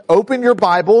Open your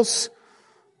Bibles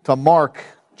to Mark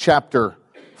chapter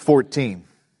 14.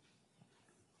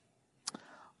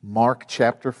 Mark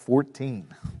chapter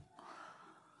 14.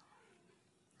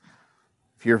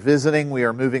 If you're visiting, we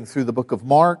are moving through the book of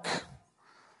Mark.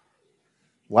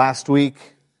 Last week,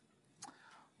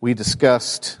 we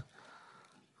discussed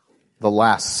the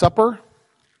Last Supper.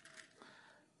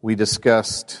 That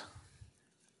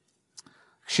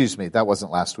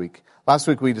wasn't last week. Last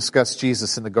week, we discussed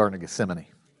Jesus in the Garden of Gethsemane.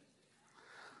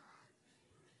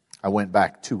 I went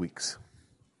back 2 weeks.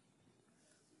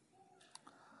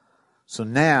 So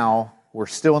now, we're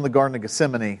still in the Garden of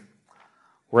Gethsemane.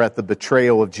 We're at the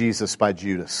betrayal of Jesus by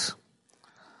Judas.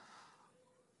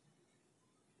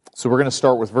 So we're going to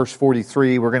start with verse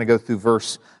 43. We're going to go through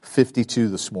verse 52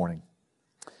 this morning.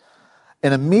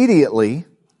 And immediately,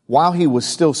 while he was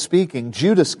still speaking,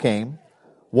 Judas came,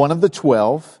 one of the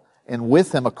 12, and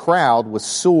with him a crowd with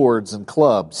swords and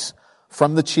clubs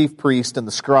from the chief priest and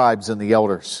the scribes and the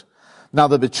elders. Now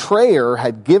the betrayer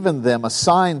had given them a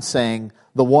sign saying,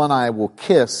 "The one I will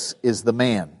kiss is the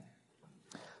man.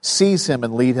 Seize him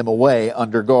and lead him away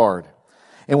under guard."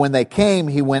 And when they came,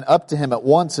 he went up to him at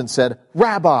once and said,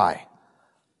 "Rabbi,"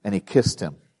 and he kissed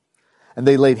him. And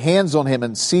they laid hands on him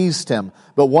and seized him.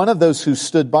 But one of those who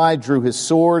stood by drew his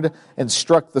sword and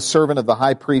struck the servant of the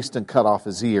high priest and cut off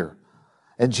his ear.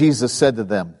 And Jesus said to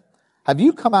them, "Have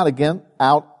you come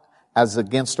out as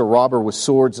against a robber with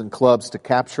swords and clubs to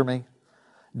capture me?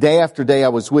 Day after day I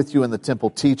was with you in the temple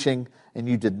teaching, and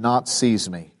you did not seize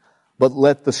me. But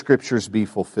let the scriptures be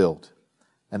fulfilled."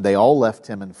 And they all left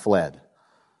him and fled.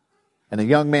 And a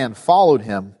young man followed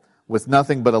him with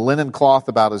nothing but a linen cloth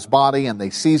about his body, and they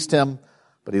seized him,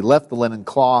 but he left the linen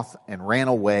cloth and ran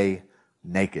away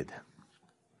naked.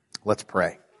 Let's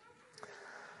pray.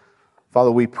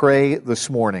 Father, we pray this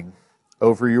morning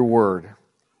over your word.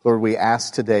 Lord, we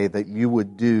ask today that you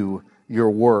would do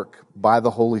your work by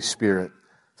the Holy Spirit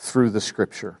through the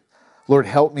Scripture. Lord,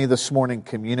 help me this morning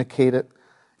communicate it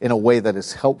in a way that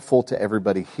is helpful to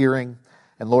everybody hearing.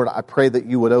 And Lord, I pray that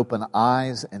you would open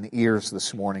eyes and ears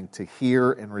this morning to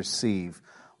hear and receive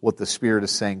what the Spirit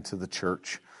is saying to the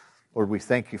church. Lord, we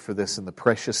thank you for this in the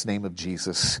precious name of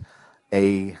Jesus.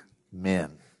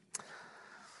 Amen.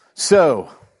 So,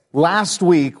 last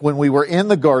week when we were in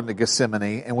the Garden of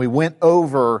Gethsemane and we went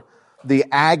over the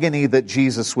agony that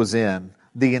Jesus was in,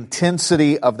 the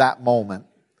intensity of that moment,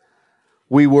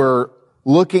 we were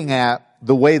looking at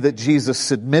the way that Jesus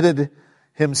submitted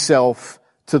himself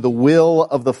to the will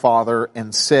of the Father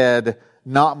and said,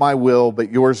 "Not my will, but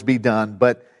yours be done."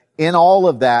 But in all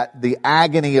of that, the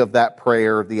agony of that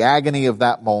prayer, the agony of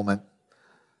that moment,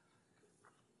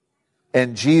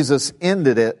 and Jesus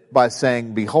ended it by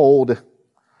saying, "Behold,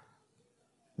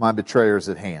 my betrayer is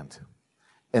at hand."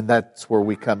 And that's where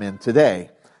we come in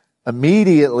today.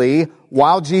 Immediately,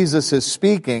 while Jesus is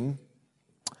speaking,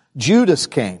 Judas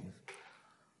came,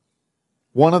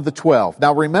 one of the 12.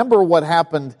 Now remember what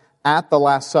happened at the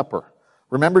Last Supper.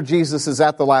 Remember, Jesus is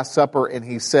at the Last Supper and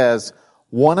he says,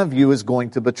 "One of you is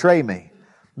going to betray me."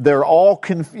 They're all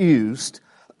confused.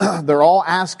 They're all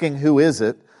asking, "Who is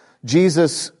it?"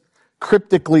 Jesus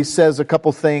cryptically says a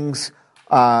couple things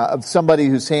of somebody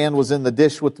whose hand was in the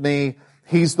dish with me.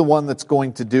 He's the one that's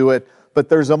going to do it. But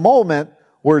there's a moment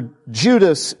where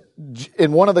Judas,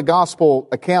 in one of the gospel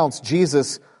accounts,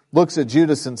 Jesus looks at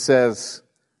Judas and says,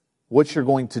 "What you're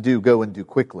going to do, go and do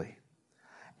quickly."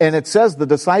 And it says the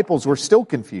disciples were still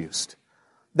confused.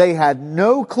 They had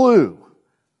no clue.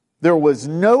 There was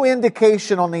no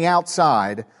indication on the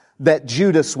outside that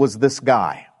Judas was this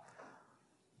guy.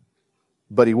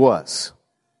 But he was.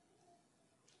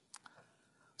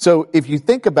 So if you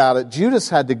think about it, Judas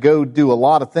had to go do a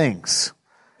lot of things.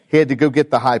 He had to go get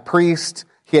the high priest.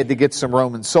 He had to get some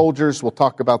Roman soldiers. We'll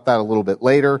talk about that a little bit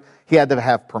later. He had to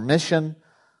have permission.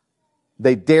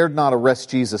 They dared not arrest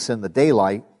Jesus in the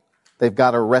daylight. They've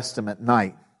got to arrest him at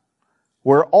night,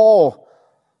 where all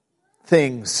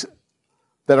things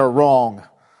that are wrong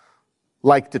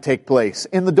like to take place.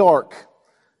 In the dark,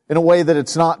 in a way that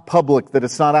it's not public, that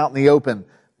it's not out in the open.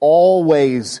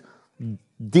 Always,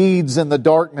 deeds in the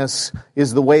darkness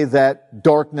is the way that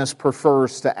darkness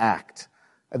prefers to act.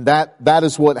 And that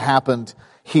is what happened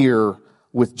here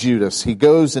with Judas. He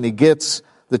goes and he gets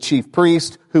the chief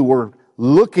priest who were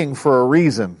looking for a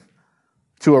reason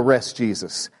to arrest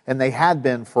Jesus. And they had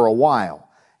been for a while.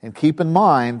 And keep in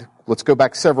mind, let's go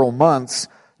back several months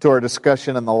to our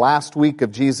discussion in the last week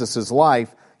of Jesus'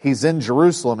 life. He's in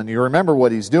Jerusalem, and you remember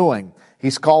what he's doing.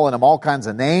 He's calling them all kinds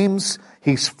of names.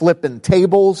 He's flipping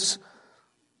tables.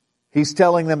 He's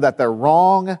telling them that they're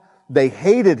wrong. They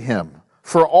hated him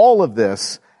for all of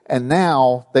this, and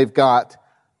now they've got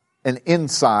an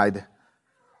insider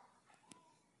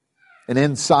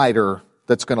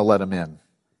that's going to let him in.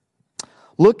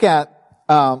 Look at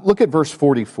verse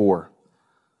 44.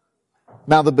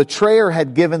 Now the betrayer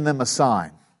had given them a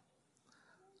sign,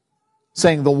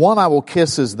 saying, "The one I will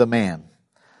kiss is the man.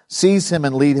 Seize him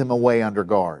and lead him away under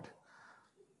guard."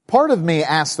 Part of me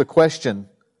asks the question,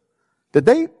 did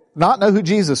they not know who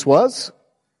Jesus was?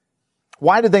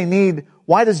 Why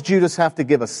does Judas have to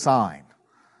give a sign?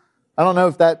 I don't know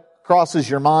if that crosses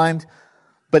your mind,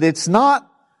 but it's not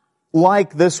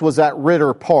like this was at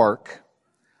Ritter Park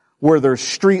where there's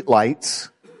street lights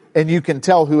and you can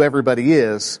tell who everybody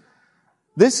is.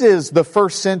 This is the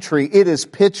first century. It is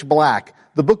pitch black.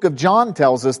 The book of John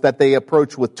tells us that they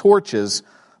approach with torches,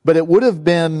 but it would have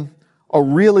been a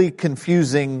really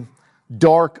confusing,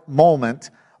 dark moment.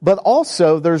 But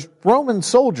also there's Roman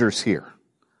soldiers here,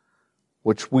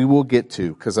 which we will get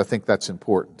to because I think that's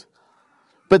important.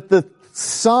 But the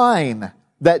sign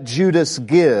that Judas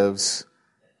gives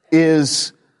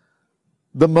is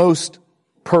the most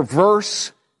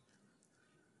perverse,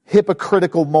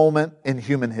 hypocritical moment in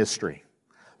human history.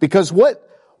 Because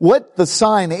what the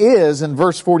sign is in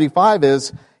verse 45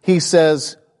 is, he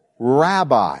says,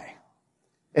 "Rabbi,"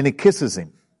 and he kisses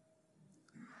him.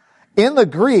 In the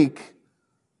Greek,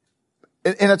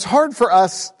 and it's hard for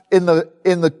us in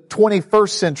the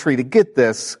 21st century to get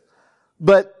this,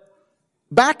 but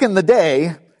back in the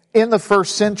day, in the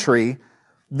first century,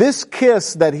 this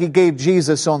kiss that he gave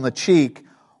Jesus on the cheek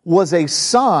was a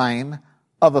sign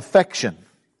of affection.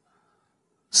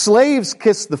 Slaves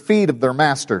kissed the feet of their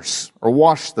masters or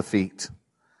washed the feet.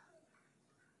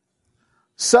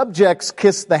 Subjects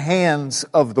kissed the hands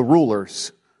of the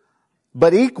rulers,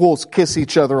 but equals kiss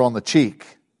each other on the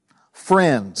cheek.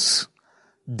 Friends,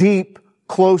 deep,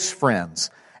 close friends.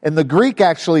 And the Greek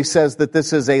actually says that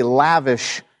this is a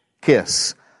lavish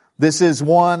kiss. This is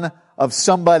one of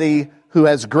somebody who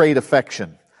has great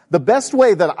affection. The best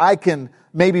way that I can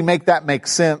maybe make that make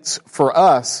sense for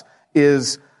us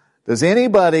is, does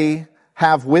anybody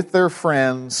have with their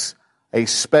friends a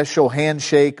special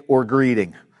handshake or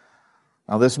greeting?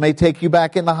 Now this may take you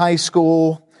back into high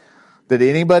school. Did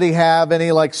anybody have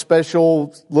any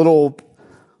special little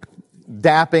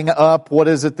dapping up? What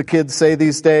is it the kids say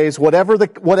these days? Whatever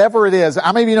it is,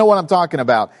 how many of you know what I'm talking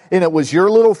about? And it was your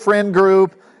little friend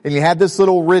group and you had this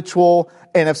little ritual.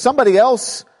 And if somebody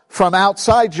else from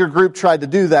outside your group tried to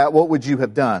do that, what would you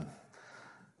have done?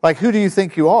 Who do you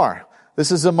think you are?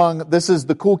 This is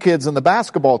the cool kids on the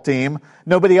basketball team.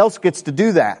 Nobody else gets to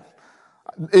do that.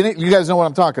 You guys know what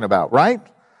I'm talking about, right?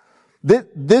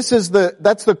 That's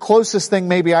the closest thing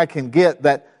maybe I can get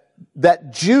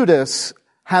that Judas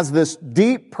has this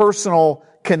deep personal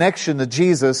connection to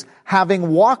Jesus, having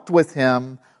walked with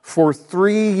him for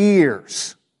 3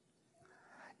 years.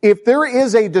 If there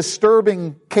is a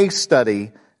disturbing case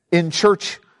study in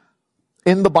church,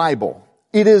 in the Bible,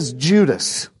 it is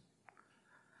Judas.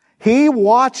 He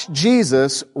watched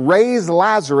Jesus raise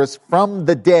Lazarus from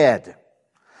the dead.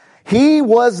 He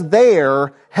was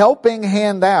there helping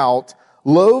hand out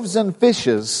loaves and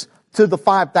fishes to the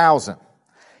 5,000.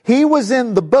 He was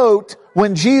in the boat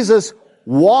when Jesus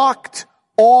walked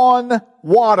on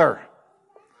water.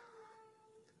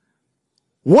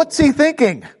 What's he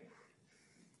thinking?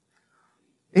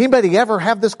 Anybody ever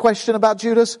have this question about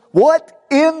Judas? What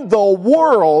in the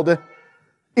world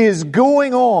is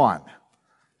going on?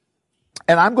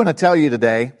 And I'm going to tell you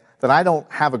today that I don't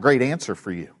have a great answer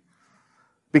for you.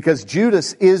 Because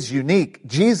Judas is unique.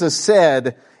 Jesus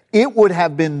said it would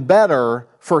have been better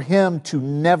for him to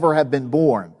never have been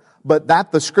born. But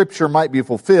that the scripture might be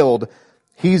fulfilled,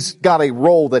 he's got a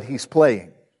role that he's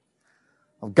playing.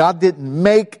 God didn't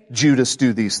make Judas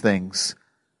do these things.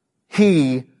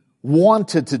 He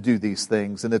wanted to do these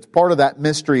things. And it's part of that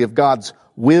mystery of God's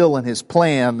will and his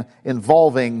plan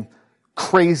involving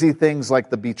crazy things like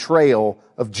the betrayal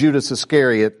of Judas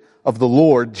Iscariot of the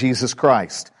Lord Jesus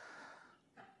Christ.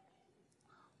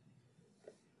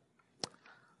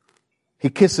 He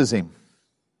kisses him.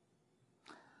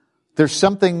 There's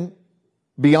something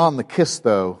beyond the kiss,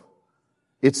 though.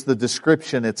 It's the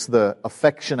description, it's the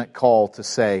affectionate call to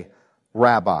say,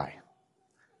 Rabbi,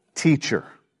 teacher.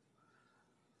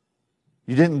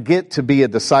 You didn't get to be a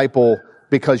disciple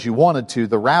because you wanted to.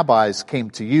 The rabbis came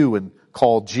to you and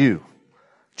called you.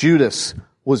 Judas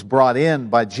was brought in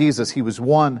by Jesus. He was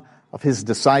one of his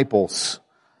disciples.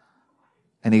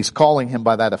 And he's calling him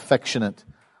by that affectionate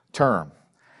term.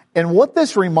 And what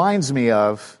this reminds me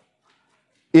of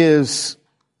is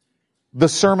the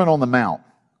Sermon on the Mount.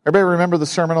 Everybody remember the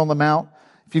Sermon on the Mount?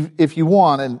 If you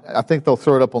want, and I think they'll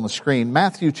throw it up on the screen,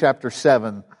 Matthew chapter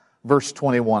 7, verse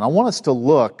 21. I want us to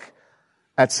look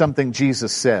at something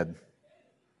Jesus said.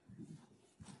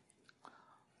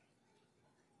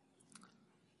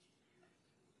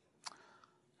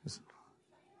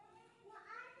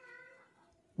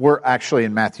 We're actually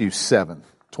in Matthew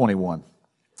 7:21.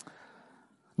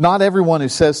 Not everyone who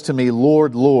says to me,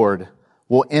 Lord, Lord,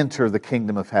 will enter the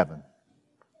kingdom of heaven,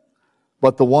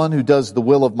 but the one who does the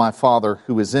will of my Father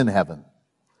who is in heaven.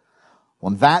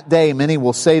 On that day, many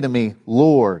will say to me,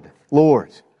 Lord,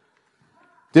 Lord,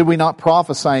 did we not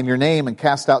prophesy in your name and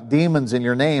cast out demons in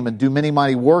your name and do many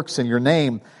mighty works in your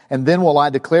name? And then will I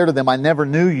declare to them, I never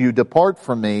knew you. Depart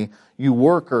from me, you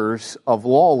workers of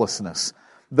lawlessness.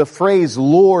 The phrase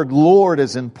Lord, Lord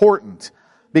is important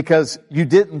because you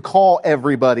didn't call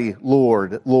everybody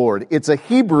Lord, Lord. It's a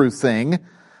Hebrew thing,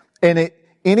 and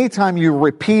anytime you're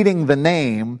repeating the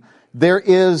name, there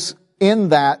is in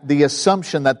that the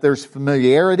assumption that there's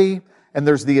familiarity and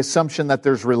there's the assumption that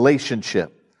there's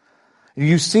relationship.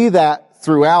 You see that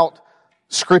throughout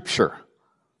Scripture.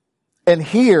 And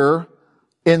here,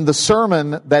 in the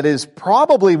sermon that is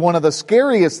probably one of the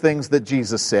scariest things that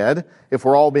Jesus said, if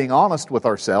we're all being honest with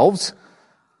ourselves,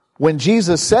 when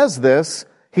Jesus says this,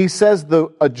 He says the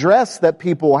address that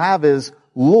people have is,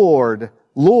 Lord,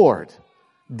 Lord.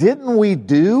 Didn't we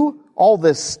do all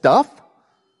this stuff?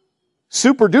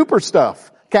 Super duper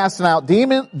stuff. Casting out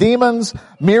demons,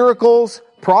 miracles,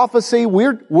 prophecy.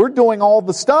 We're doing all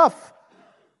the stuff.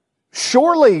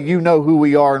 Surely you know who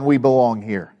we are and we belong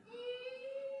here.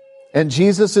 And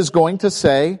Jesus is going to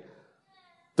say,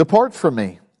 depart from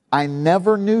me. I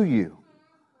never knew you.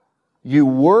 You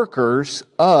workers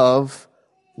of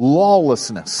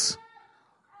lawlessness.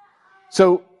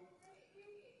 So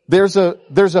there's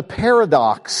a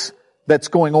paradox that's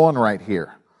going on right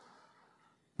here.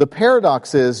 The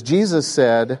paradox is Jesus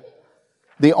said,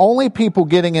 the only people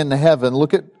getting into heaven,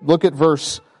 look at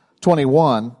verse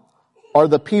 21, are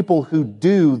the people who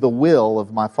do the will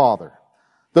of my Father.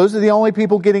 Those are the only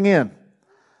people getting in.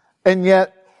 And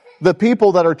yet, the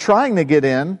people that are trying to get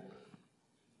in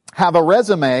have a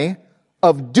resume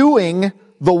of doing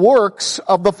the works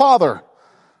of the Father.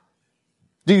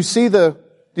 Do you see the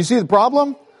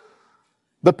problem?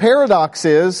 The paradox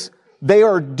is they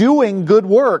are doing good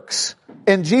works.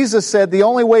 And Jesus said the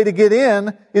only way to get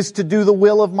in is to do the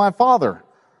will of my Father.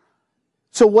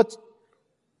 So what's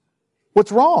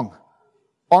wrong?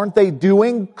 Aren't they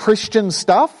doing Christian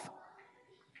stuff?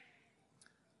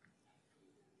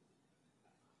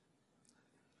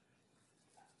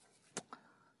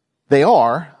 They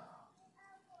are,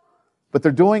 but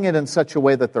they're doing it in such a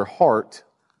way that their heart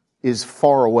is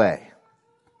far away.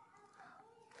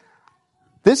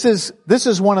 This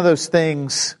is one of those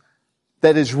things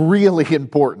that is really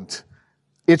important.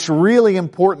 It's really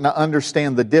important to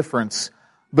understand the difference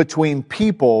between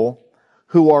people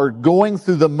who are going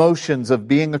through the motions of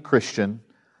being a Christian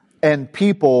and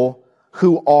people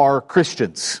who are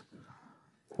Christians.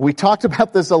 We talked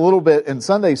about this a little bit in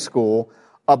Sunday school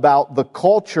about the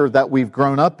culture that we've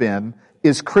grown up in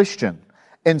is Christian.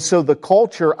 And so the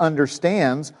culture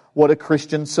understands what a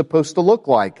Christian's supposed to look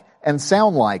like and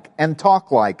sound like and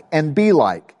talk like and be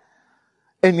like.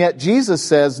 And yet Jesus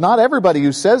says, not everybody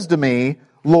who says to me,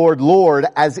 Lord, Lord,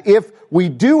 as if we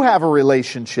do have a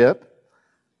relationship,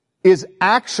 is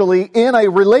actually in a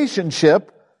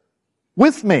relationship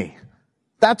with me.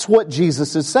 That's what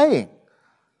Jesus is saying.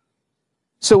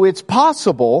 So it's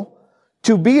possible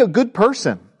to be a good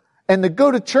person and to go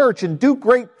to church and do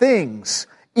great things,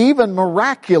 even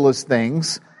miraculous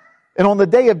things, and on the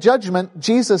day of judgment,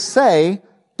 Jesus say,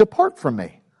 depart from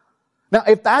me. Now,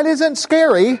 if that isn't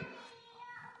scary,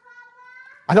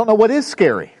 I don't know what is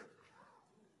scary.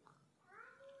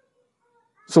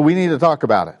 So we need to talk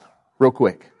about it real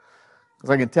quick. Because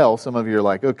I can tell some of you are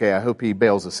like, okay, I hope he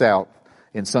bails us out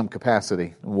in some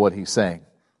capacity in what he's saying.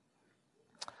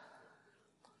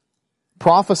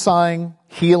 Prophesying,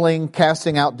 healing,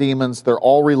 casting out demons, they're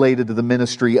all related to the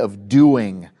ministry of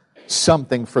doing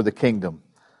something for the kingdom.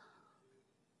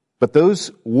 But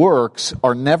those works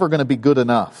are never going to be good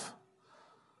enough.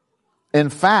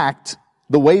 In fact,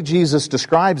 the way Jesus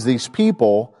describes these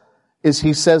people is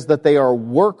he says that they are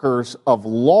workers of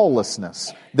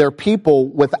lawlessness. They're people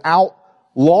without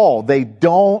law. They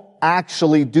don't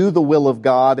actually do the will of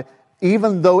God,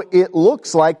 even though it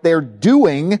looks like they're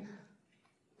doing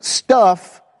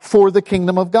stuff for the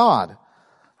kingdom of God,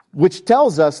 which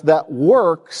tells us that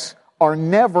works are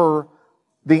never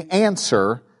the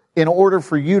answer in order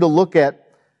for you to look at,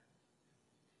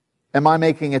 am I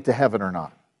making it to heaven or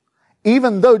not?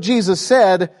 Even though Jesus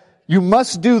said, you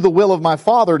must do the will of my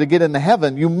Father to get into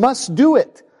heaven, you must do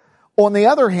it. On the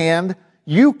other hand,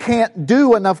 you can't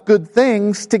do enough good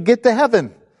things to get to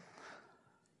heaven.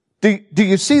 Do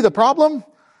you see the problem?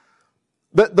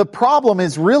 The problem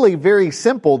is really very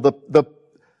simple.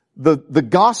 The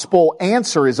gospel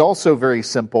answer is also very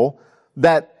simple,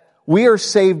 that we are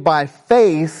saved by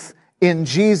faith in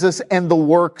Jesus and the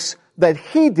works that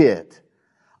He did.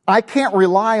 I can't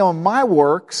rely on my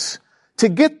works to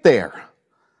get there.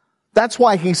 That's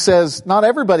why He says, not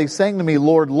everybody saying to me,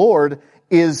 Lord, Lord,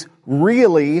 is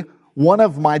really one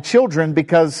of my children,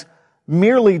 because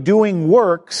merely doing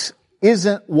works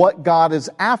isn't what God is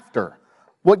after.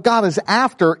 What God is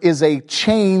after is a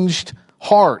changed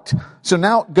heart. So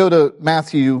now go to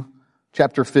Matthew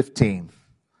chapter 15,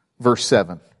 verse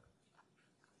 7.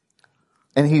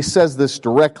 And He says this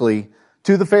directly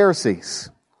to the Pharisees.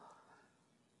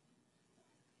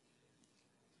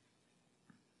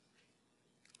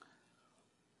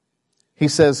 He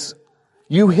says,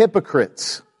 "You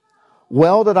hypocrites,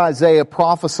 well did Isaiah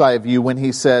prophesy of you when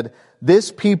he said,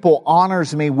 'This people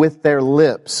honors me with their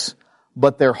lips,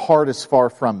 but their heart is far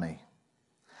from me.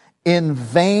 In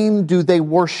vain do they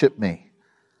worship me,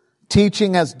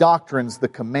 teaching as doctrines the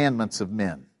commandments of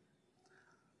men.'"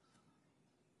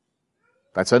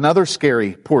 That's another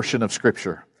scary portion of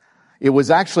Scripture. It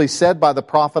was actually said by the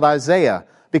prophet Isaiah,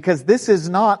 because this is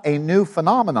not a new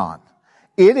phenomenon.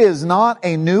 It is not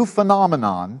a new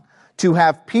phenomenon to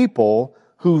have people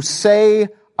who say,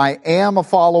 "I am a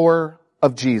follower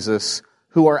of Jesus,"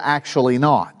 who are actually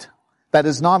not. That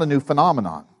is not a new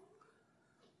phenomenon.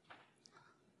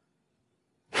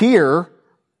 Here,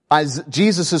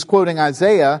 Jesus is quoting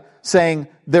Isaiah saying,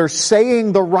 they're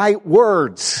saying the right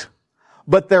words,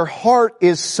 but their heart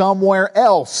is somewhere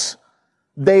else.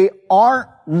 They aren't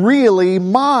really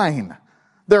mine.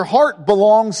 Their heart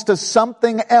belongs to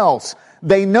something else.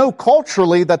 They know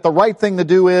culturally that the right thing to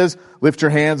do is lift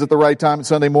your hands at the right time on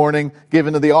Sunday morning, give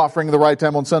into the offering at the right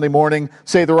time on Sunday morning,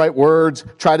 say the right words,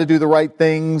 try to do the right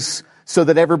things so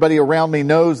that everybody around me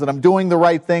knows that I'm doing the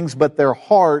right things, but their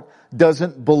heart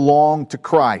doesn't belong to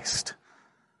Christ.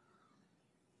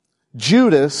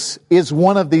 Judas is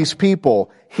one of these people.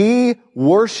 He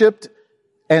worshiped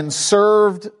and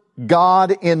served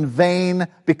God in vain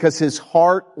because his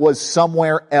heart was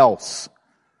somewhere else.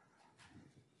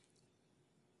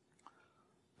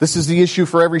 This is the issue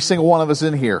for every single one of us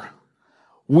in here.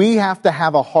 We have to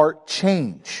have a heart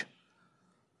change.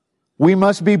 We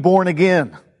must be born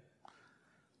again.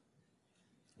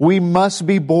 We must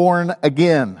be born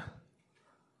again.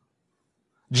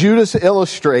 Judas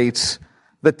illustrates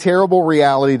the terrible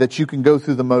reality that you can go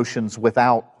through the motions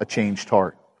without a changed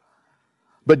heart.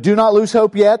 But do not lose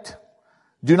hope yet.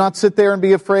 Do not sit there and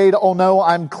be afraid, "Oh no,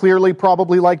 I'm clearly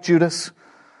probably like Judas."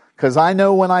 Because I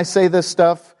know when I say this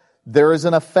stuff, there is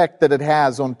an effect that it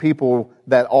has on people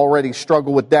that already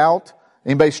struggle with doubt.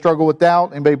 Anybody struggle with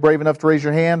doubt? Anybody brave enough to raise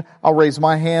your hand? I'll raise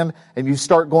my hand. And you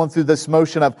start going through this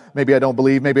motion of, maybe I don't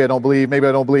believe, maybe I don't believe, maybe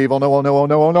I don't believe, oh no, oh no, oh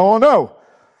no, oh no, oh no.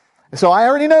 So I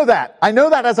already know that. I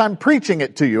know that as I'm preaching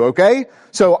it to you, okay?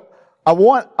 So I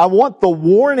want the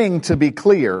warning to be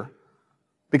clear,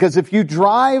 because if you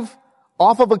drive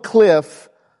off of a cliff,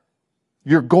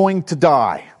 you're going to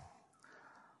die.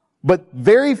 But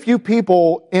very few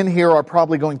people in here are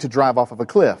probably going to drive off of a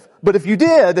cliff. But if you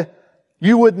did,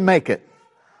 you wouldn't make it.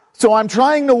 So I'm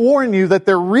trying to warn you that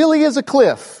there really is a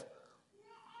cliff.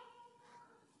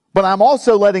 But I'm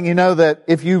also letting you know that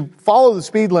if you follow the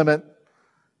speed limit,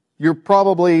 you're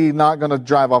probably not going to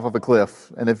drive off of a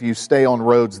cliff. And if you stay on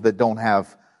roads that don't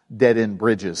have dead-end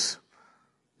bridges,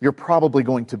 you're probably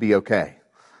going to be okay.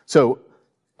 So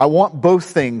I want both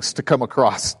things to come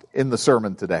across in the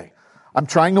sermon today. I'm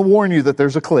trying to warn you that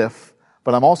there's a cliff,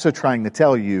 but I'm also trying to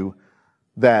tell you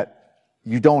that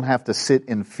you don't have to sit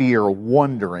in fear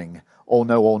wondering, oh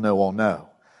no, oh no, oh no.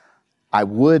 I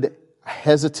would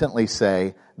hesitantly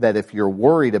say that if you're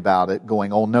worried about it,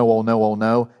 going, oh no, oh no, oh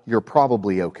no, you're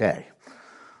probably okay.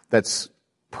 That's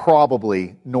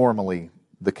probably normally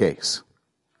the case.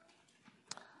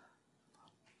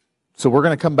 So we're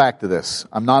going to come back to this.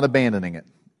 I'm not abandoning it.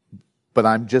 But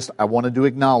I wanted to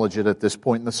acknowledge it at this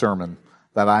point in the sermon,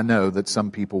 that I know that some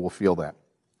people will feel that.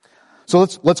 So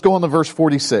let's go on to verse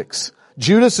 46.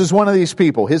 Judas is one of these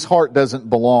people. His heart doesn't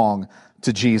belong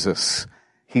to Jesus.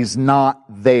 He's not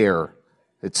there.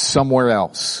 It's somewhere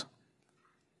else.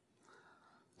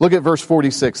 Look at verse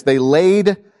 46. They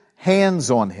laid hands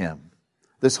on him.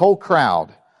 This whole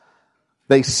crowd.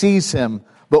 They seize him.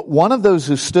 But one of those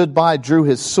who stood by drew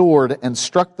his sword and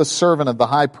struck the servant of the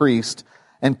high priest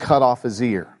and cut off his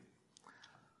ear.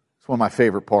 It's one of my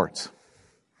favorite parts.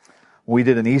 When we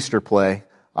did an Easter play,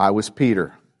 I was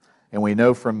Peter. And we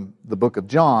know from the book of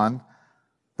John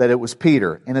that it was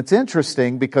Peter. And it's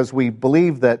interesting because we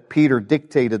believe that Peter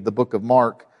dictated the book of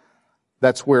Mark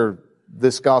That's where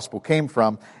this gospel came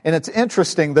from. And it's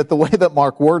interesting that the way that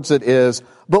Mark words it is,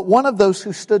 but one of those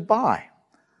who stood by.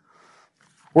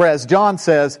 Whereas John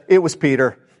says, it was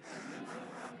Peter.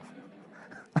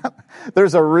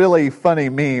 There's a really funny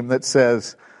meme that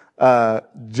says,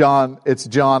 it's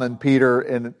John and Peter,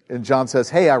 and John says,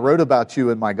 hey, I wrote about you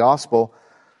in my gospel,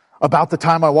 about the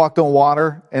time I walked on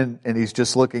water, and he's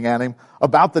just looking at him,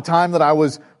 about the time that I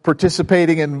was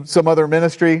participating in some other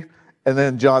ministry, and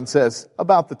then John says,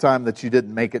 about the time that you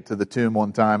didn't make it to the tomb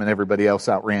one time and everybody else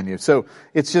outran you. So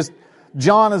it's just,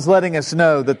 John is letting us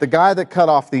know that the guy that cut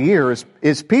off the ear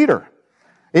is Peter.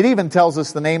 It even tells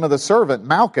us the name of the servant,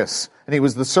 Malchus, and he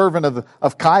was the servant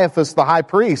of Caiaphas, the high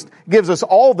priest. Gives us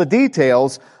all the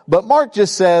details, but Mark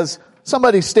just says,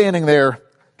 somebody standing there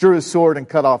drew his sword and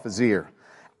cut off his ear.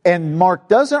 And Mark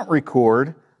doesn't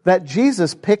record that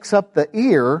Jesus picks up the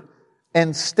ear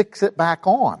and sticks it back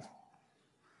on.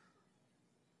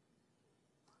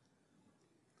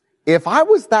 If I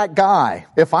was that guy,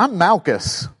 if I'm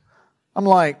Malchus, I'm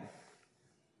like,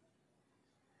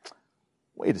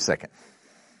 wait a second.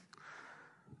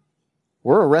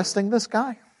 We're arresting this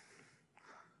guy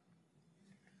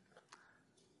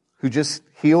who just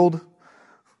healed.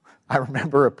 I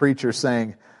remember a preacher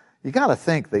saying, you got to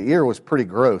think the ear was pretty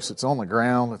gross. It's on the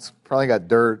ground. It's probably got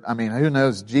dirt. I mean, who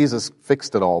knows? Jesus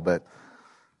fixed it all, but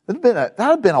that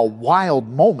had been a wild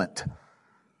moment.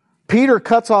 Peter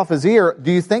cuts off his ear.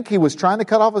 Do you think he was trying to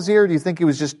cut off his ear, or do you think he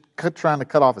was just trying to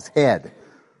cut off his head?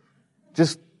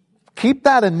 Just keep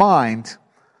that in mind.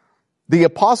 The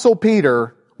Apostle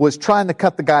Peter was trying to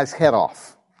cut the guy's head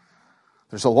off.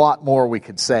 There's a lot more we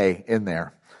could say in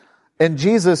there. And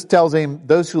Jesus tells him,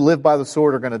 those who live by the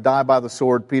sword are going to die by the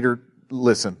sword. Peter,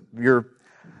 listen,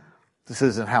 this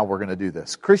isn't how we're going to do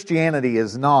this. Christianity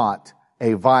is not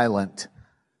a violent,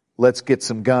 let's get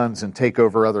some guns and take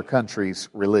over other countries'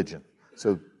 religion.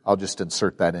 So I'll just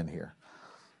insert that in here.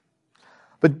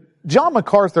 But John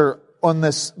MacArthur, on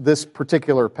this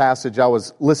particular passage, I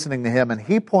was listening to him, and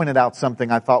he pointed out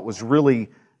something I thought was really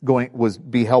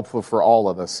be helpful for all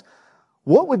of us.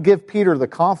 What would give Peter the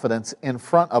confidence in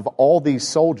front of all these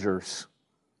soldiers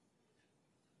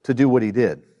to do what he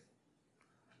did?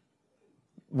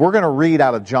 We're going to read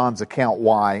out of John's account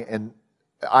why, and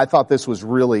I thought this was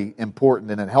really important,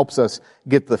 and it helps us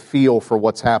get the feel for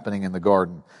what's happening in the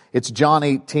garden. It's John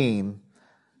 18,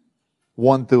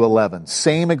 1 through 11.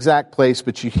 Same exact place,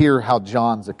 but you hear how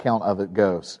John's account of it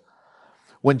goes.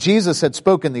 When Jesus had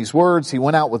spoken these words, he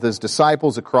went out with his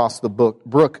disciples across the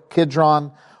brook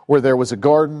Kidron, where there was a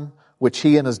garden, which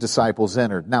he and his disciples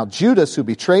entered. Now Judas, who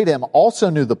betrayed him,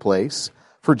 also knew the place,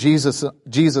 for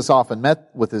Jesus often met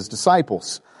with his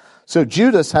disciples. So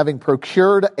Judas, having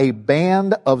procured a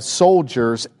band of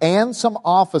soldiers and some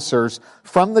officers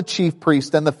from the chief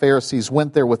priest and the Pharisees,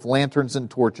 went there with lanterns and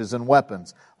torches and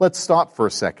weapons. Let's stop for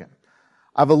a second.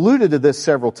 I've alluded to this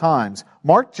several times.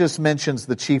 Mark just mentions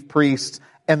the chief priests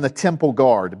and the temple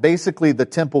guard, basically the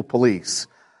temple police,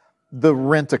 the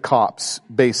rent-a-cops,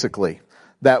 basically,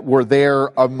 that were there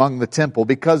among the temple,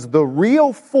 because the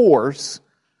real force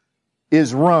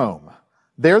is Rome.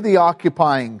 They're the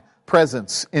occupying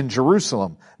presence in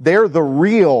Jerusalem. They're the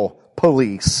real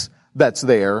police that's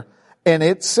there. And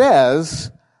it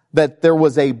says that there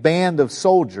was a band of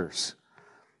soldiers.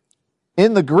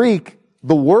 In the Greek,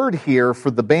 the word here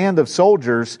for the band of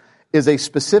soldiers is a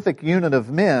specific unit of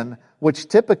men, which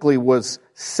typically was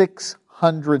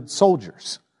 600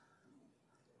 soldiers.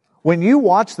 When you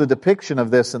watch the depiction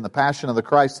of this in The Passion of the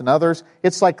Christ and others,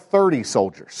 it's like 30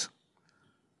 soldiers.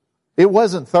 It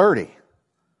wasn't 30.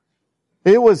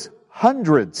 It was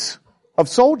hundreds of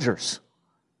soldiers.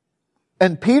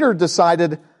 And Peter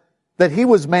decided that he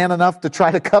was man enough to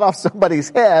try to cut off somebody's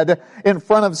head in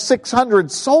front of 600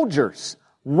 soldiers,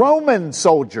 Roman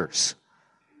soldiers.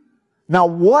 Now,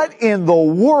 what in the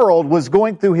world was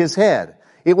going through his head?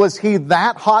 Was he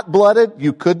that hot-blooded?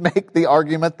 You could make the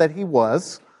argument that he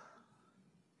was.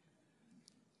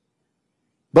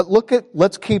 But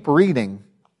let's keep reading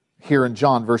here in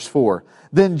John verse 4.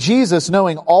 Then Jesus,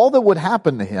 knowing all that would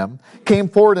happen to him, came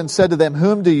forward and said to them,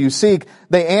 "Whom do you seek?"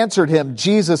 They answered him,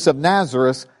 "Jesus of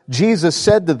Nazareth." Jesus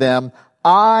said to them,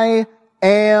 "I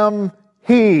am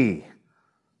he."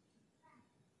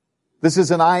 This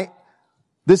is an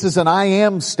I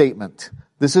am statement.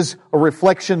 This is a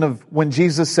reflection of when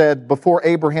Jesus said, before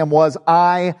Abraham was,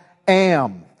 I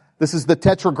am. This is the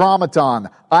tetragrammaton.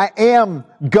 I am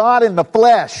God in the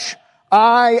flesh.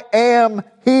 I am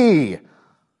he.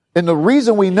 And the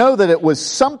reason we know that it was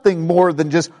something more than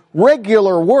just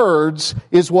regular words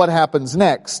is what happens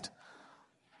next.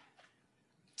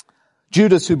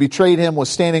 Judas, who betrayed him, was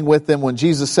standing with them. When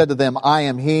Jesus said to them, I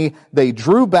am he, they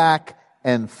drew back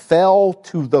and fell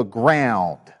to the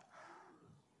ground.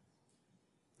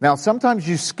 Now, sometimes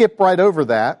you skip right over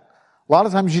that. A lot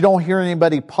of times you don't hear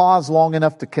anybody pause long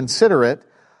enough to consider it.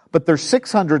 But there's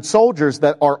 600 soldiers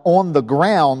that are on the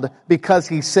ground because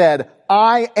he said,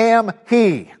 I am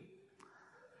he.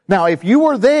 Now, if you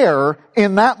were there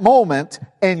in that moment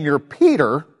and you're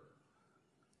Peter,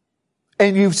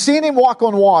 and you've seen him walk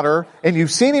on water, and you've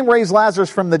seen him raise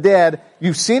Lazarus from the dead,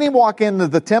 you've seen him walk into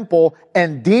the temple,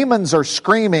 and demons are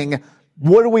screaming,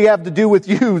 what do we have to do with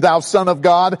you, thou Son of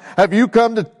God? Have you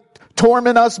come to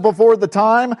torment us before the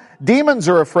time? Demons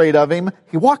are afraid of him.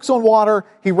 He walks on water,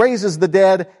 he raises the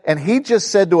dead, and he just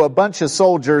said to a bunch of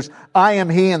soldiers, I am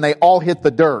he, and they all hit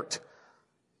the dirt.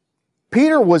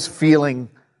 Peter was feeling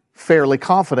fairly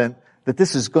confident that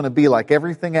this is going to be like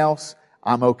everything else.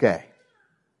 I'm okay.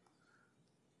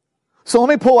 So let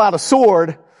me pull out a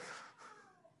sword.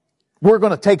 We're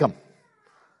going to take them.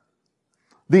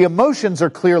 The emotions are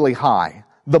clearly high.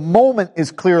 The moment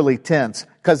is clearly tense,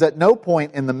 because at no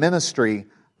point in the ministry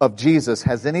of Jesus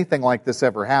has anything like this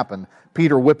ever happened.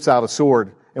 Peter whips out a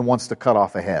sword and wants to cut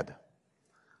off a head.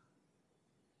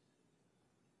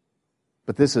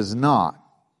 But this is not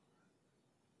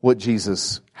what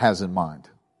Jesus has in mind.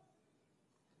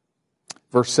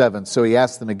 Verse 7, so he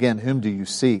asked them again, whom do you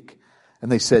seek?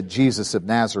 And they said, Jesus of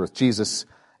Nazareth. Jesus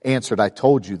answered, I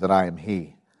told you that I am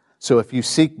he. So if you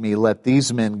seek me, let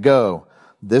these men go.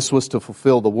 This was to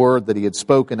fulfill the word that he had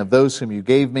spoken, of those whom you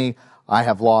gave me, I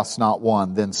have lost not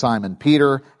one. Then Simon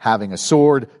Peter, having a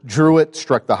sword, drew it,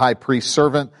 struck the high priest's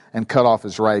servant, and cut off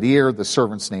his right ear. The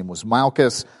servant's name was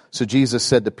Malchus. So Jesus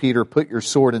said to Peter, put your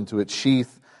sword into its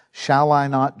sheath. Shall I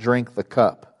not drink the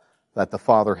cup that the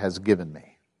Father has given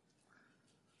me?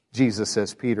 Jesus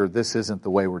says, Peter, this isn't the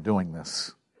way we're doing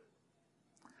this.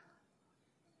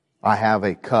 I have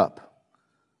a cup,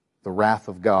 the wrath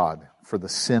of God, for the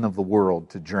sin of the world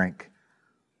to drink.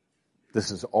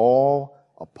 This is all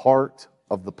a part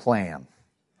of the plan.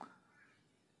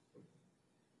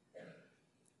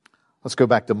 Let's go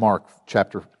back to Mark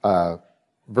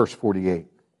verse 48.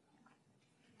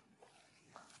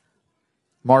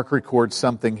 Mark records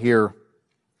something here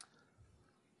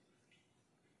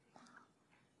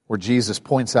where Jesus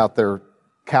points out their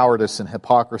cowardice and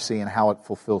hypocrisy and how it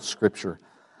fulfills Scripture.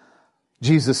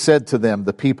 Jesus said to them,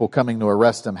 the people coming to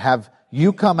arrest him, have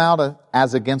you come out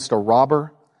as against a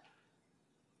robber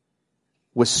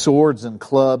with swords and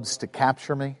clubs to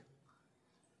capture me?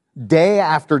 Day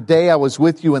after day I was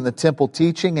with you in the temple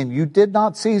teaching, and you did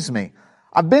not seize me.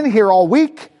 I've been here all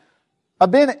week.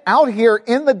 I've been out here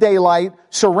in the daylight,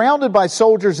 surrounded by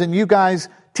soldiers, and you guys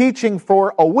teaching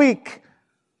for a week.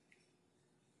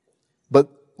 But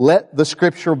let the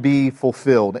Scripture be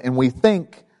fulfilled. And we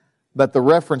think that the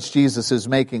reference Jesus is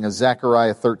making is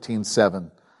Zechariah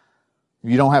 13:7.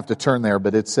 You don't have to turn there,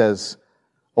 but it says,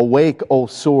 awake, O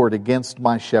sword, against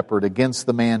my shepherd, against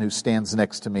the man who stands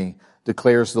next to me,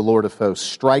 declares the Lord of hosts.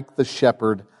 Strike the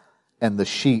shepherd, and the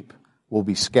sheep will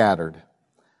be scattered.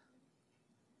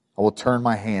 I will turn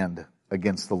my hand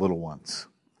against the little ones.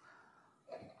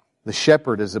 The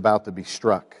shepherd is about to be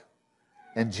struck.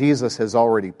 And Jesus has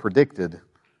already predicted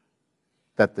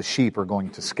that the sheep are going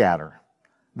to scatter,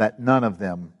 that none of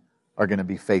them are going to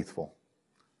be faithful.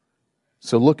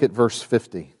 So look at verse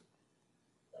 50.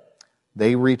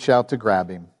 They reach out to grab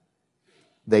him.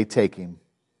 They take him.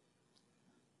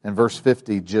 And verse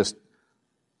 50 just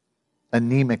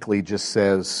anemically just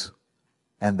says,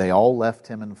 and they all left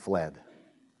him and fled.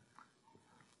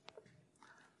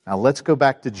 Now let's go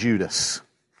back to Judas.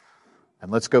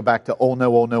 And let's go back to oh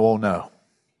no, oh no, oh no.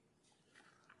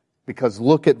 Because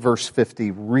look at verse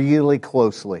 50 really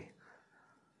closely.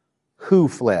 Who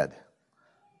fled?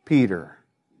 Peter,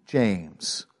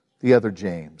 James, the other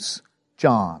James,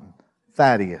 John,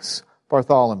 Thaddeus,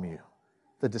 Bartholomew,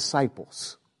 the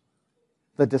disciples.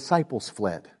 The disciples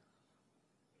fled.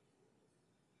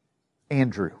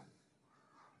 Andrew.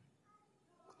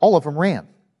 All of them ran.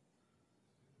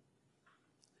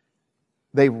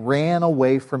 They ran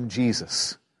away from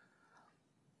Jesus.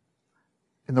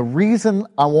 And the reason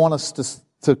I want us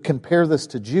to compare this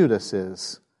to Judas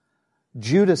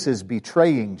is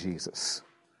betraying Jesus.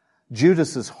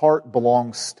 Judas's heart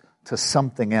belongs to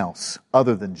something else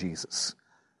other than Jesus.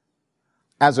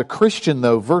 As a Christian,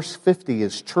 though, verse 50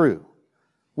 is true.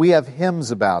 We have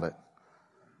hymns about it.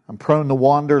 I'm prone to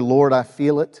wander, Lord, I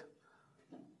feel it.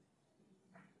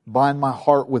 Bind my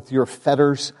heart with your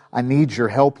fetters. I need your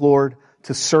help, Lord,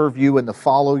 to serve you and to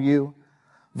follow you.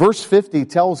 Verse 50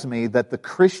 tells me that the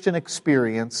Christian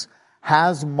experience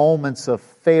has moments of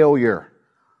failure.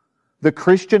 The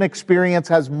Christian experience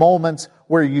has moments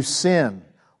where you sin,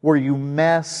 where you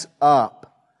mess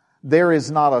up. There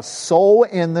is not a soul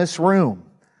in this room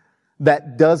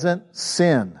that doesn't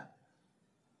sin.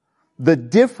 The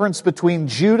difference between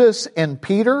Judas and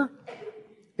Peter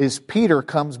is Peter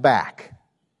comes back.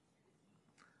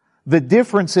 The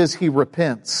difference is he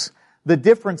repents. The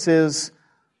difference is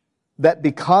that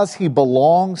because he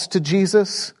belongs to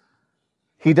Jesus,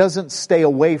 he doesn't stay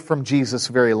away from Jesus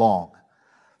very long.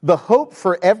 The hope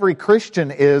for every Christian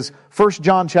is 1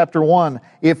 John chapter 1,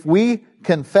 if we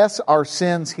confess our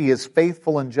sins, He is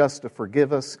faithful and just to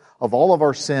forgive us of all of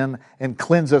our sin and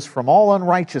cleanse us from all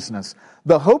unrighteousness.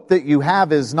 The hope that you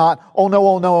have is not, oh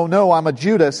no, I'm a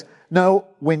Judas. No,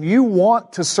 when you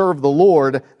want to serve the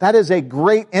Lord, that is a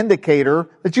great indicator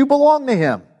that you belong to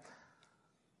Him.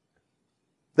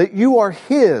 That you are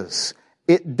His.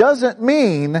 It doesn't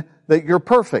mean that you're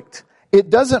perfect. It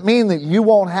doesn't mean that you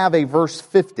won't have a verse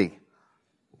 50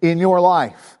 in your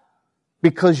life,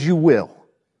 because you will.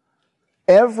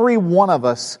 Every one of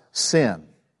us sin.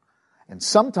 And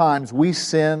sometimes we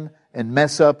sin and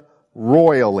mess up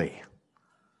royally.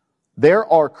 There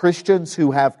are Christians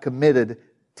who have committed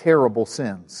terrible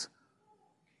sins,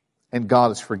 and God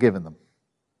has forgiven them.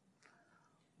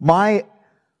 My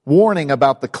warning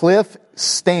about the cliff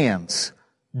stands.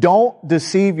 Don't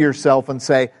deceive yourself and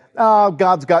say, oh,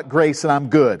 God's got grace and I'm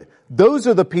good. Those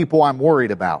are the people I'm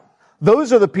worried about.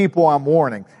 Those are the people I'm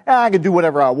warning. I can do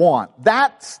whatever I want.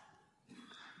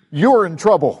 You're in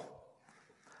trouble.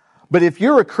 But if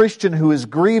you're a Christian who is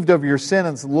grieved over your sin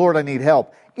and says, Lord, I need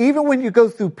help, even when you go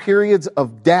through periods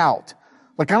of doubt,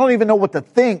 like I don't even know what to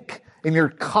think, and you're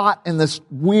caught in this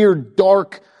weird,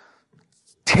 dark,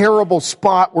 terrible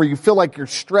spot where you feel like you're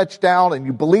stretched out and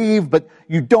you believe, but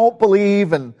you don't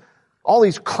believe, and all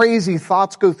these crazy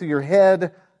thoughts go through your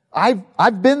head.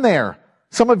 I've been there.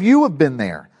 Some of you have been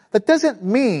there. That doesn't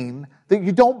mean that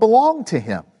you don't belong to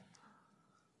Him.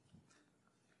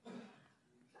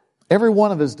 Every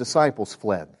one of His disciples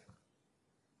fled.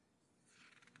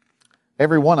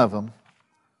 Every one of them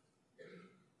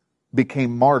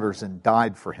became martyrs and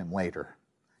died for Him later.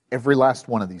 Every last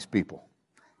one of these people.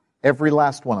 Every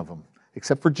last one of them.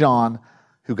 Except for John,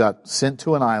 who got sent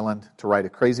to an island to write a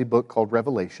crazy book called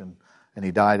Revelation, and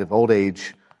he died of old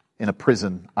age in a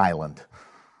prison island.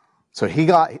 So he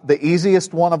got, the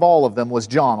easiest one of all of them was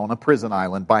John on a prison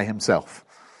island by himself.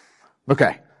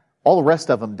 Okay, all the rest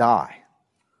of them die.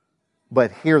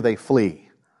 But here they flee.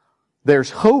 There's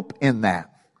hope in that.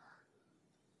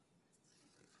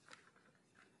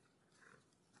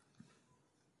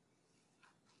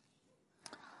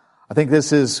 I think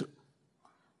this is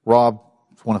one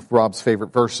of Rob's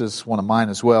favorite verses, one of mine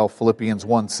as well, Philippians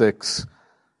 1:6.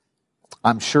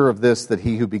 I'm sure of this, that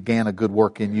He who began a good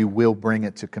work in you will bring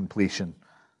it to completion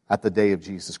at the day of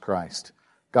Jesus Christ.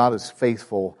 God is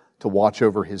faithful to watch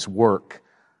over His work,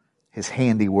 His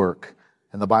handiwork.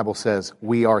 And the Bible says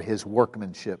we are His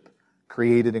workmanship,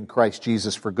 created in Christ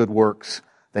Jesus for good works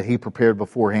that He prepared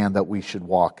beforehand that we should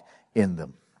walk in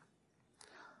them.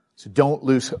 So don't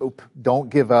lose hope. Don't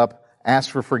give up.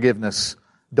 Ask for forgiveness.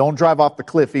 Don't drive off the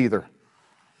cliff either.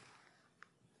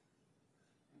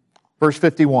 Verse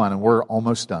 51, and we're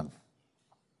almost done.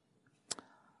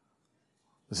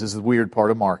 This is the weird part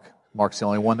of Mark. Mark's the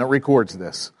only one that records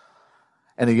this.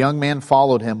 And a young man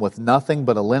followed him with nothing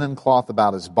but a linen cloth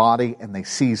about his body, and they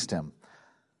seized him.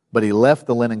 But he left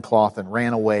the linen cloth and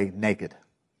ran away naked.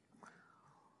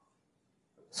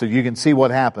 So you can see what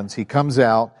happens. He comes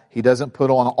out. He doesn't put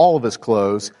on all of his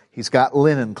clothes. He's got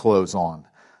linen clothes on.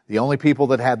 The only people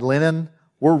that had linen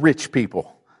were rich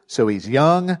people. So he's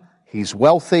young. He's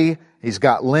wealthy. He's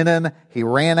got linen. He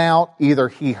ran out. Either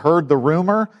he heard the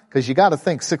rumor, because you got to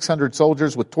think 600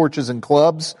 soldiers with torches and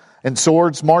clubs and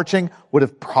swords marching would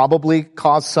have probably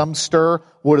caused some stir.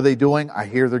 What are they doing? I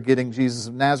hear they're getting Jesus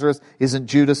of Nazareth. Isn't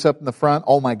Judas up in the front?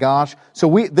 Oh my gosh.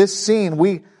 So this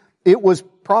scene, it was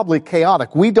probably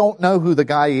chaotic. We don't know who the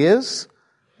guy is,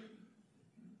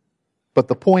 but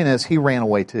the point is he ran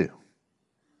away too.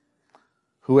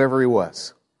 Whoever he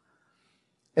was.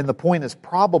 And the point is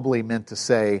probably meant to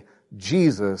say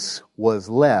Jesus was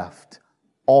left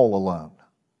all alone.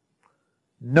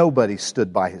 Nobody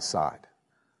stood by His side.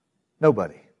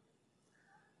 Nobody.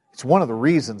 It's one of the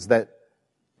reasons that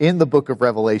in the book of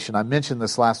Revelation, I mentioned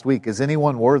this last week, is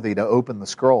anyone worthy to open the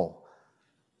scroll?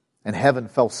 And heaven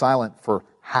fell silent for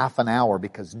half an hour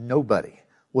because nobody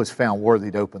was found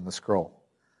worthy to open the scroll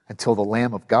until the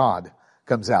Lamb of God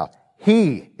comes out.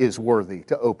 He is worthy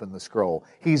to open the scroll.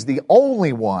 He's the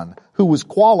only one who was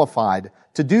qualified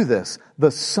to do this.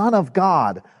 The Son of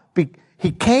God,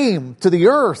 He came to the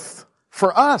earth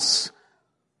for us.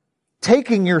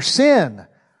 taking your sin.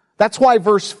 That's why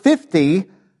verse 50,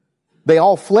 they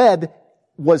all fled,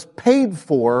 was paid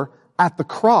for at the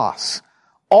cross.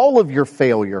 All of your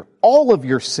failure, all of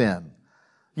your sin.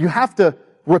 You have to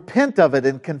repent of it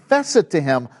and confess it to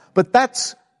Him, but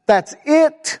that's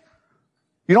it.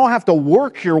 You don't have to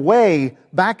work your way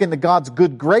back into God's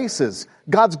good graces.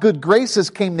 God's good graces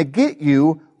came to get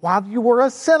you while you were a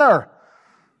sinner.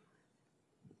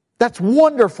 That's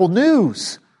wonderful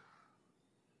news.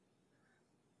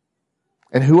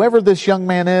 And whoever this young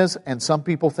man is, and some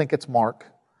people think it's Mark,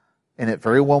 and it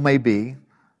very well may be,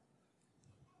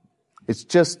 it's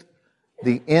just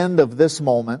the end of this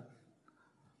moment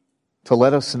to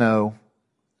let us know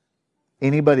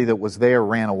anybody that was there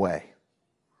ran away.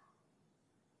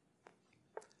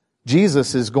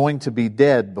 Jesus is going to be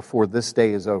dead before this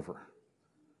day is over.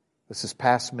 This is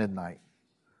past midnight.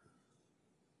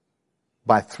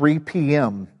 By 3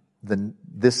 p.m.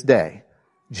 this day,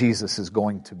 Jesus is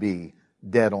going to be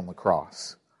dead on the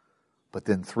cross. But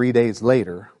then 3 days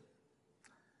later,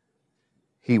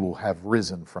 He will have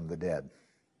risen from the dead.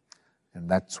 And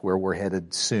that's where we're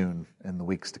headed soon in the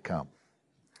weeks to come.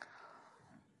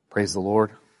 Praise the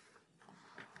Lord.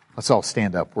 Let's all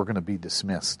stand up. We're going to be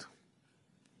dismissed.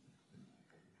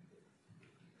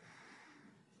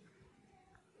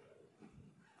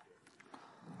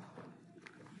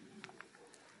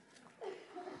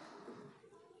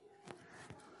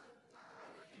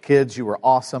 Kids, you were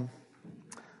awesome.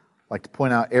 I'd like to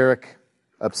point out Eric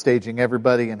upstaging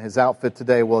everybody in his outfit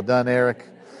today. Well done, Eric.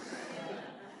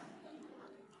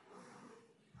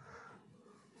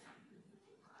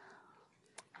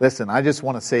 Listen, I just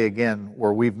want to say again,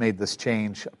 where we've made this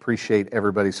change, appreciate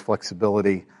everybody's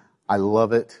flexibility. I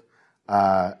love it.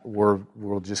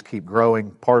 We'll just keep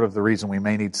growing. Part of the reason we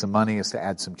may need some money is to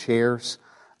add some chairs.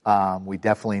 We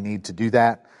definitely need to do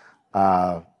that.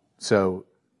 So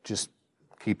just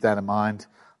keep that in mind.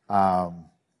 Don't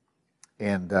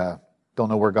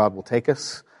know where God will take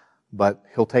us, but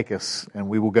He'll take us and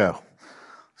we will go.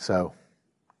 So,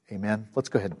 amen. Let's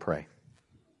go ahead and pray.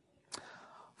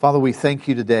 Father, we thank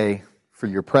You today for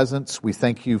Your presence. We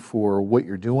thank You for what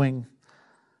You're doing.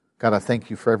 God, I thank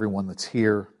You for everyone that's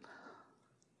here.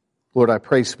 Lord, I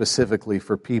pray specifically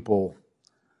for people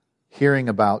hearing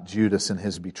about Judas and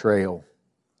his betrayal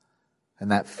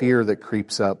and that fear that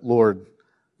creeps up. Lord,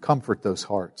 comfort those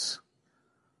hearts.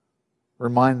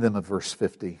 Remind them of verse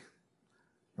 50.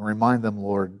 And remind them,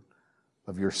 Lord,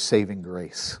 of Your saving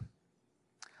grace.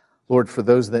 Lord, for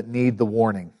those that need the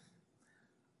warning,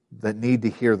 that need to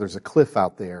hear there's a cliff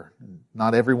out there.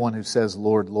 Not everyone who says,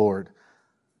 Lord, Lord,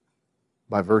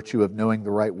 by virtue of knowing the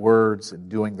right words and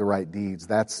doing the right deeds,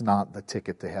 that's not the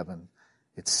ticket to heaven.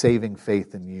 It's saving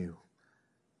faith in You.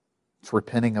 It's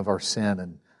repenting of our sin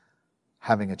and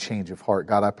having a change of heart.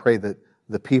 God, I pray that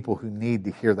the people who need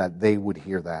to hear that, they would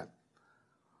hear that.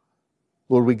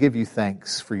 Lord, we give You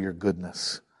thanks for Your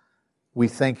goodness. We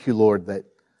thank You, Lord, that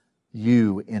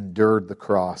You endured the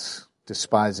cross,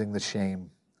 despising the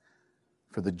shame,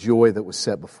 for the joy that was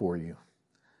set before You.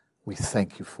 We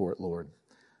thank You for it, Lord.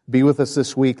 Be with us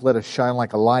this week. Let us shine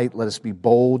like a light. Let us be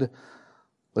bold.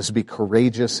 Let us be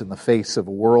courageous in the face of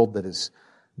a world that is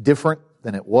different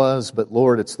than it was. But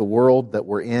Lord, it's the world that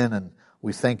we're in, and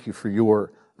we thank You for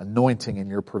Your anointing and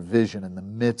Your provision in the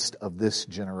midst of this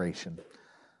generation.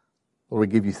 Lord, we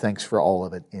give You thanks for all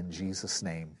of it. In Jesus'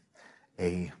 name,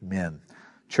 amen.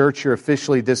 Church, you're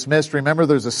officially dismissed. Remember,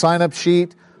 there's a sign-up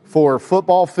sheet for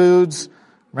football foods.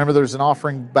 Remember, there's an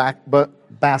offering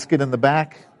basket in the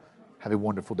back. Have a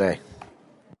wonderful day.